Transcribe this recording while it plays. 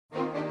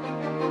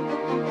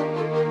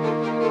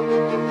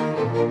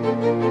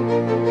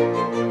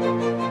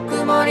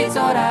り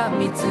空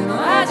蜜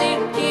の味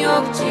記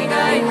憶違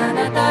いあ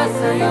なた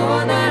さ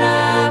ような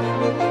ら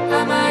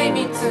甘い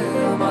蜜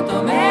を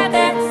求め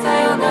てさ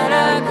よな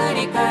ら繰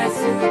り返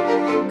す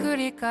繰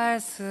り返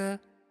す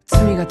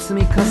罪が積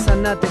み重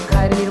なって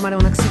帰り見るまで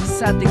もなく過ぎ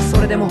去っていく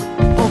それでも僕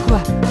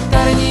は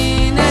誰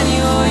に何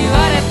を言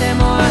われて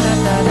もあな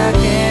ただ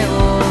け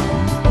を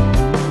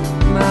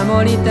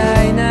守り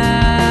たい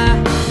な